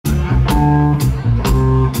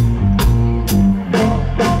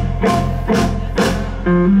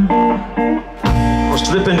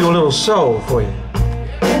soul for you.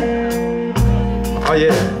 Oh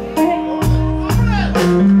yeah.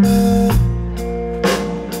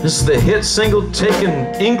 This is the hit single taking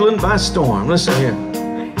England by storm. Listen here.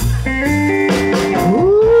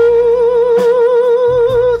 Ooh,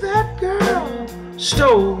 that girl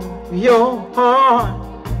stole your heart.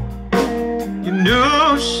 You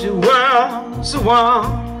knew she was the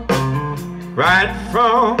one right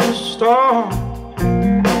from the start.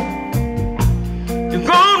 You're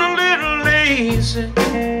gone a little lazy,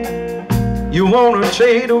 you wanna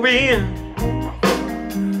trade her in,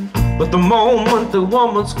 but the moment the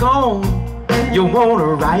woman's gone, you want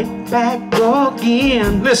her right back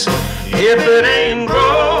again. Listen, if it ain't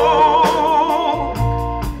broke,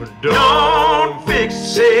 don't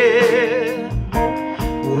fix it.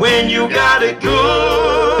 When you got it good,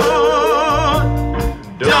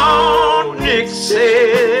 don't nix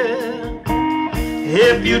it.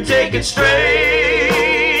 If you take it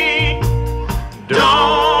straight,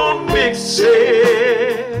 don't mix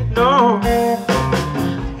it. No,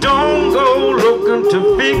 don't go looking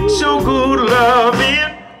to fix your good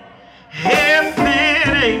loving if it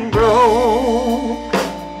ain't broke.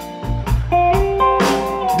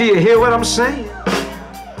 Do you hear what I'm saying?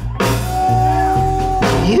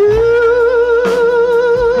 You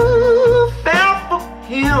fell for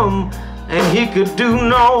him and he could do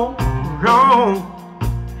no wrong.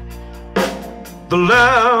 The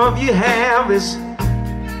love you have is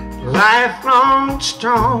lifelong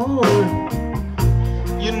strong.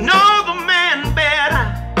 You know the man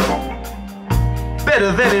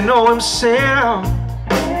better than he know himself.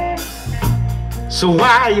 So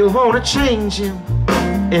why you wanna change him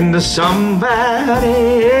into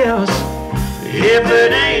somebody else? If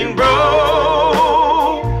it ain't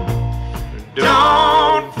broke,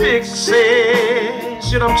 don't fix it.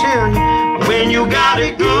 Shit, I'm telling you, when you got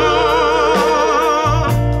it good,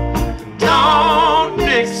 don't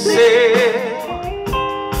mix it.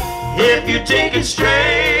 If you take it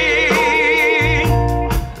straight,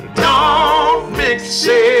 don't mix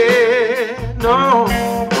it. No,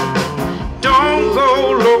 don't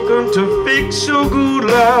go looking to fix your good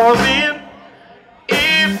loving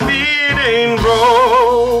if it ain't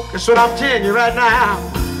broke. That's what I'm telling you right now.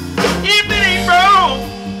 If it ain't broke,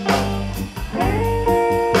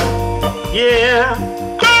 yeah.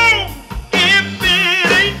 Oh, if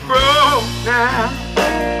it ain't broke now,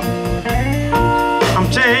 I'm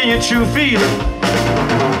telling you true feeling.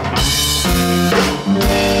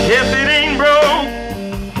 If it ain't broke,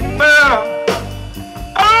 well,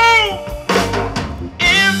 oh,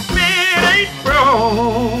 if it ain't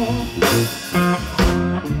broke.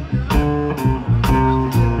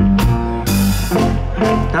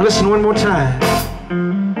 Now listen one more time.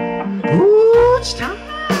 Ooh, it's time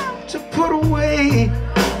to put away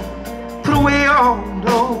all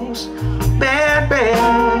those bad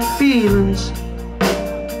feelings.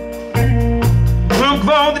 Look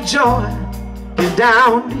for the joy, get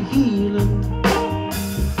down to healing.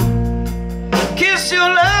 Kiss your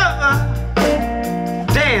lover,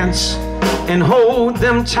 dance and hold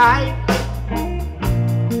them tight.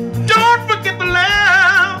 Don't forget the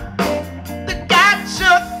love that got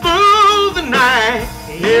you through the night.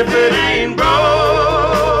 If it ain't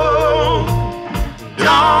broke,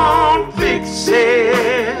 don't fix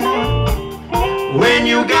it. When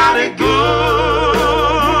you got it good,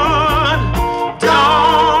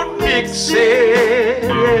 don't mix it.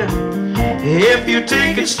 If you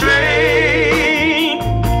take it straight,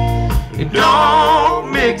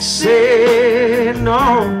 don't mix it.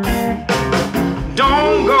 No,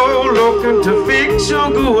 don't go looking to fix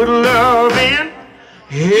your good loving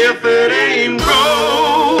if it ain't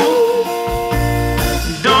broke.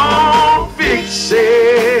 Don't fix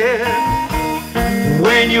it.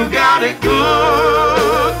 When you got it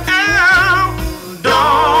good,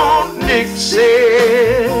 don't nix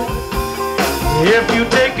it. If you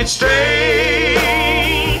take it straight,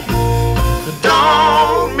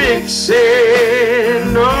 don't mix it.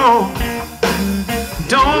 No,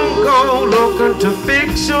 don't go looking to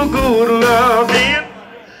fix your good loving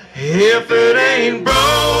if it ain't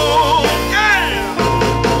broke.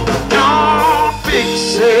 Don't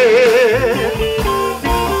fix it.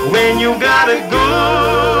 When you got it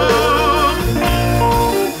good,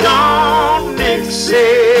 don't mix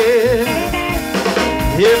it.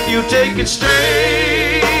 If you take it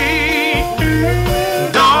straight,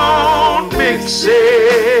 don't mix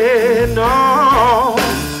it. No,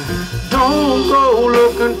 don't go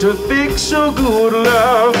looking to fix your good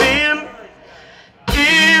loving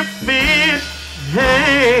if it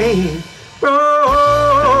ain't broke.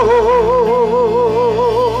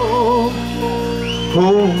 Oh,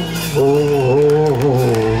 oh, oh,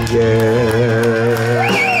 oh. Yeah.